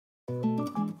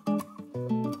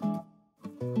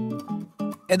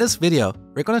In this video,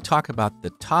 we're going to talk about the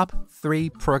top 3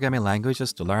 programming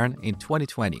languages to learn in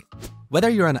 2020. Whether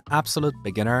you're an absolute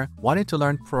beginner wanting to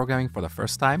learn programming for the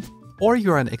first time, or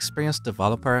you're an experienced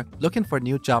developer looking for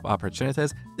new job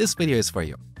opportunities, this video is for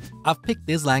you. I've picked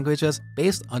these languages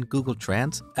based on Google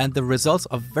Trends and the results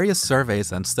of various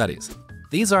surveys and studies.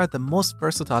 These are the most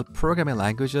versatile programming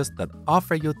languages that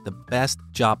offer you the best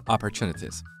job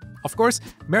opportunities. Of course,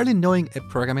 merely knowing a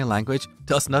programming language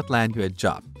does not land you a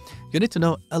job. You need to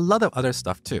know a lot of other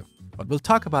stuff too, but we'll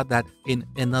talk about that in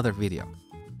another video.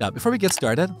 Now, before we get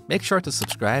started, make sure to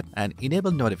subscribe and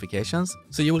enable notifications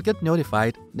so you will get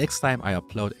notified next time I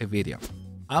upload a video.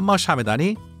 I'm Mosh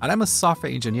and I'm a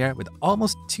software engineer with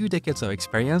almost 2 decades of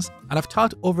experience, and I've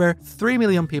taught over 3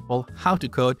 million people how to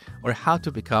code or how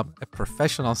to become a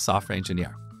professional software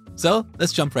engineer. So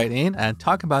let's jump right in and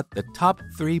talk about the top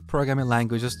 3 programming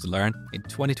languages to learn in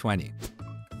 2020.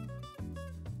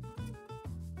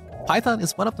 Python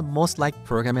is one of the most liked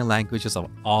programming languages of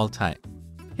all time.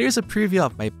 Here's a preview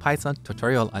of my Python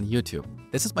tutorial on YouTube.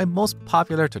 This is my most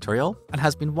popular tutorial and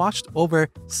has been watched over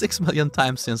 6 million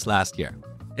times since last year.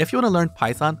 If you want to learn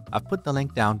Python, I've put the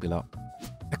link down below.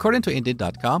 According to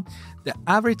Indeed.com, the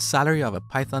average salary of a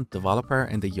Python developer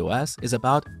in the US is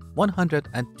about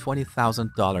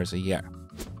 $120,000 a year.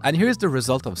 And here's the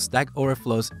result of Stack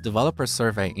Overflow's developer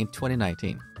survey in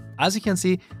 2019. As you can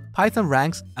see, Python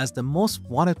ranks as the most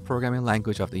wanted programming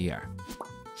language of the year.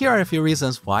 Here are a few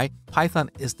reasons why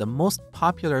Python is the most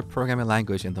popular programming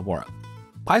language in the world.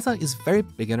 Python is very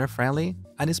beginner-friendly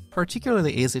and is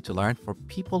particularly easy to learn for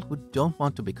people who don't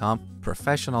want to become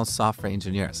professional software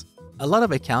engineers. A lot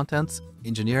of accountants,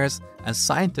 engineers, and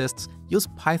scientists use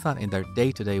Python in their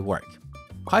day-to-day work.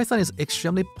 Python is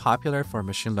extremely popular for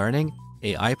machine learning,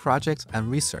 AI projects,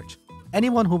 and research.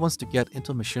 Anyone who wants to get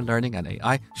into machine learning and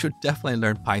AI should definitely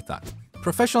learn Python.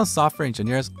 Professional software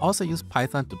engineers also use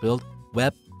Python to build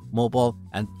web, mobile,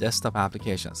 and desktop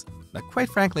applications. But quite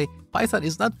frankly, Python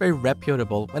is not very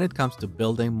reputable when it comes to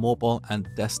building mobile and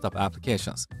desktop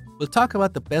applications. We'll talk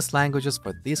about the best languages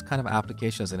for these kind of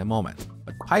applications in a moment,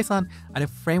 but Python and a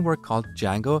framework called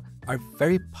Django are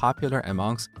very popular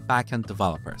amongst backend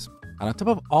developers. And on top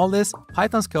of all this,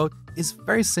 Python's code is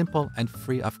very simple and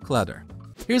free of clutter.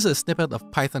 Here's a snippet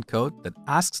of Python code that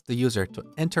asks the user to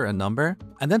enter a number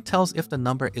and then tells if the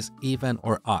number is even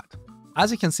or odd. As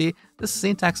you can see, this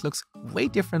syntax looks way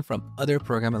different from other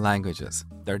programming languages.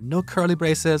 There are no curly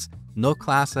braces, no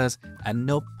classes, and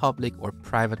no public or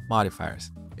private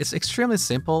modifiers. It's extremely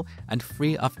simple and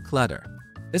free of clutter.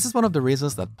 This is one of the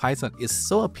reasons that Python is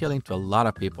so appealing to a lot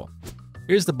of people.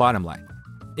 Here's the bottom line.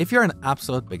 If you're an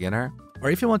absolute beginner,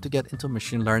 or if you want to get into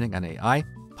machine learning and AI,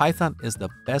 Python is the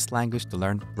best language to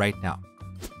learn right now.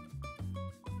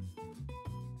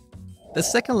 The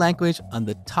second language on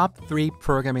the top 3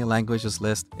 programming languages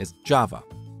list is Java.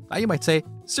 Now you might say,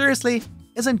 seriously,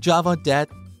 isn't Java dead?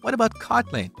 What about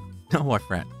Kotlin? No, my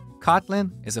friend.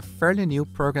 Kotlin is a fairly new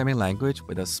programming language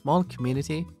with a small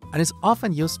community and is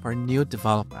often used for new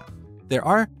development. There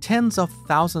are tens of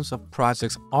thousands of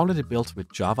projects already built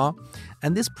with Java,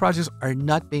 and these projects are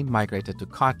not being migrated to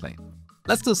Kotlin.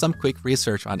 Let's do some quick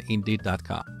research on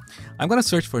Indeed.com. I'm going to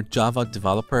search for Java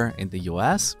developer in the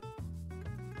US.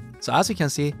 So as you can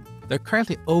see, there are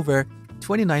currently over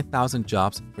 29,000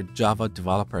 jobs for Java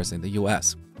developers in the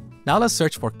US. Now let's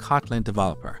search for Kotlin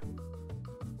developer.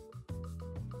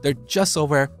 There are just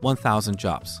over 1,000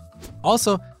 jobs.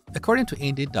 Also, according to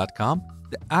Indeed.com,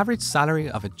 the average salary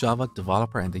of a Java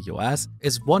developer in the US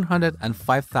is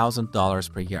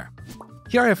 $105,000 per year.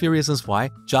 Here are a few reasons why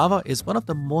Java is one of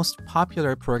the most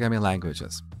popular programming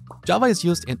languages. Java is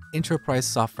used in enterprise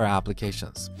software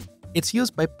applications. It's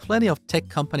used by plenty of tech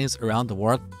companies around the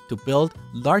world to build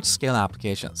large-scale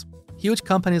applications. Huge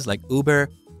companies like Uber,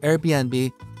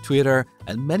 Airbnb, Twitter,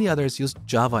 and many others use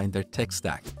Java in their tech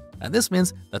stack. And this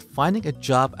means that finding a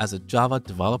job as a Java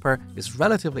developer is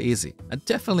relatively easy, and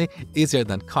definitely easier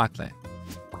than Kotlin.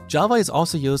 Java is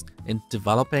also used in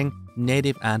developing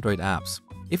native Android apps.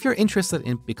 If you're interested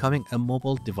in becoming a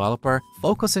mobile developer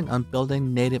focusing on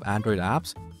building native Android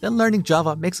apps, then learning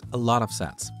Java makes a lot of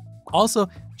sense. Also,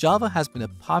 Java has been a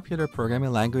popular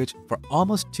programming language for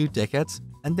almost 2 decades,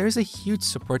 and there's a huge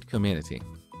support community.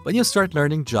 When you start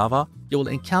learning Java, you will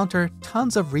encounter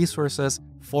tons of resources,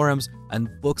 forums, and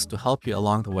books to help you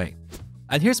along the way.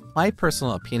 And here's my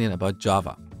personal opinion about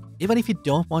Java. Even if you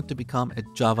don't want to become a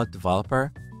Java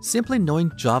developer, simply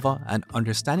knowing Java and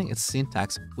understanding its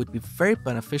syntax would be very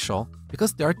beneficial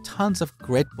because there are tons of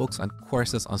great books and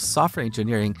courses on software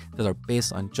engineering that are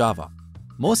based on Java.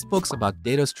 Most books about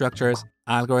data structures,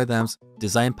 algorithms,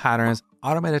 design patterns,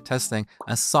 automated testing,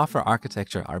 and software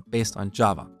architecture are based on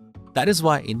Java. That is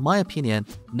why, in my opinion,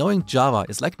 knowing Java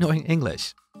is like knowing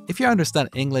English. If you understand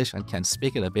English and can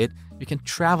speak it a bit, you can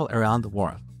travel around the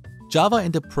world. Java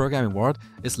in the programming world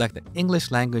is like the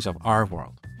English language of our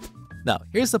world. Now,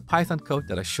 here's the Python code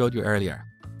that I showed you earlier.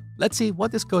 Let's see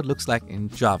what this code looks like in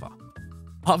Java.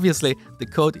 Obviously, the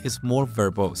code is more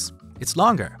verbose. It's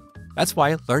longer. That's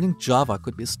why learning Java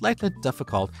could be slightly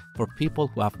difficult for people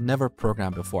who have never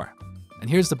programmed before. And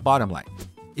here's the bottom line.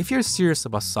 If you're serious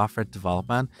about software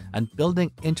development and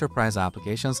building enterprise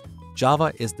applications,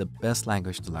 Java is the best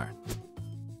language to learn.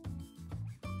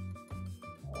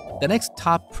 The next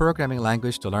top programming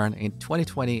language to learn in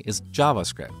 2020 is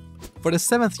JavaScript. For the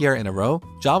 7th year in a row,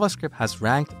 JavaScript has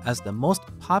ranked as the most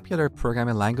popular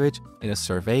programming language in a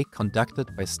survey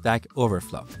conducted by Stack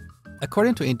Overflow.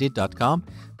 According to Indeed.com,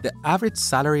 the average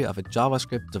salary of a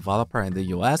JavaScript developer in the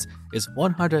US is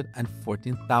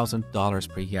 $114,000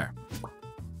 per year.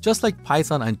 Just like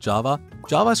Python and Java,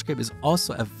 JavaScript is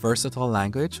also a versatile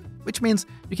language, which means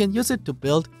you can use it to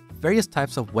build various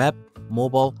types of web,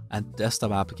 mobile, and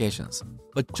desktop applications.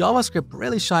 But JavaScript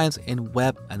really shines in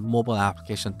web and mobile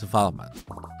application development.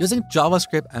 Using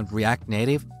JavaScript and React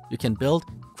Native, you can build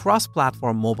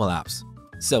cross-platform mobile apps.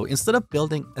 So instead of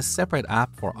building a separate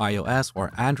app for iOS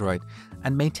or Android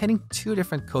and maintaining two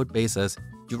different code bases,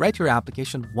 you write your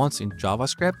application once in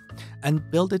JavaScript and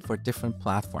build it for different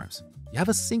platforms. You have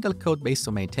a single code base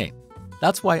to maintain.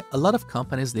 That's why a lot of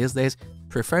companies these days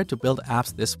prefer to build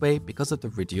apps this way because of the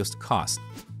reduced cost.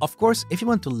 Of course, if you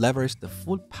want to leverage the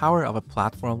full power of a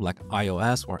platform like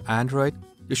iOS or Android,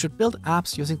 you should build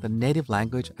apps using the native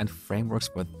language and frameworks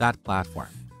for that platform.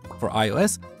 For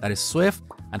iOS, that is Swift,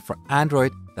 and for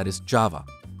Android, that is Java.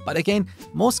 But again,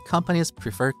 most companies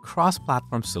prefer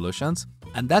cross-platform solutions,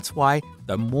 and that's why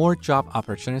there are more job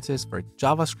opportunities for a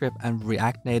JavaScript and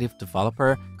React Native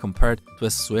developer compared to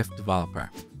a Swift developer.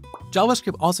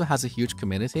 JavaScript also has a huge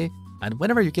community, and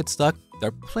whenever you get stuck, there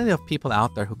are plenty of people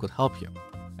out there who could help you.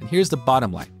 And here's the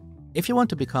bottom line. If you want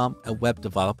to become a web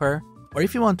developer, or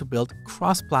if you want to build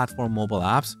cross-platform mobile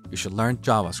apps, you should learn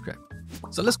JavaScript.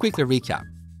 So let's quickly recap.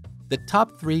 The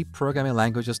top 3 programming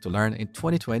languages to learn in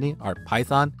 2020 are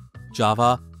Python,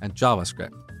 Java, and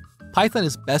JavaScript. Python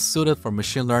is best suited for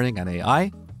machine learning and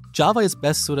AI, Java is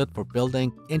best suited for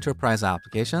building enterprise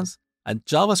applications, and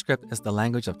JavaScript is the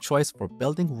language of choice for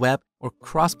building web or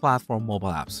cross-platform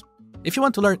mobile apps. If you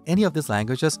want to learn any of these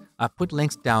languages, I've put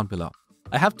links down below.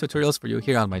 I have tutorials for you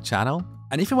here on my channel,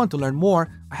 and if you want to learn more,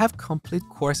 I have complete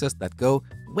courses that go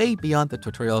way beyond the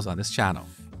tutorials on this channel.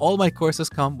 All my courses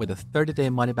come with a 30-day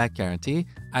money-back guarantee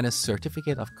and a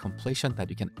certificate of completion that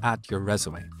you can add to your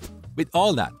resume. With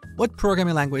all that, what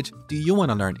programming language do you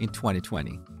want to learn in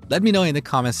 2020? Let me know in the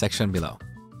comment section below.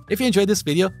 If you enjoyed this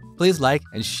video, please like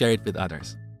and share it with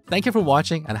others. Thank you for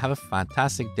watching and have a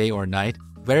fantastic day or night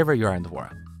wherever you are in the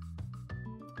world.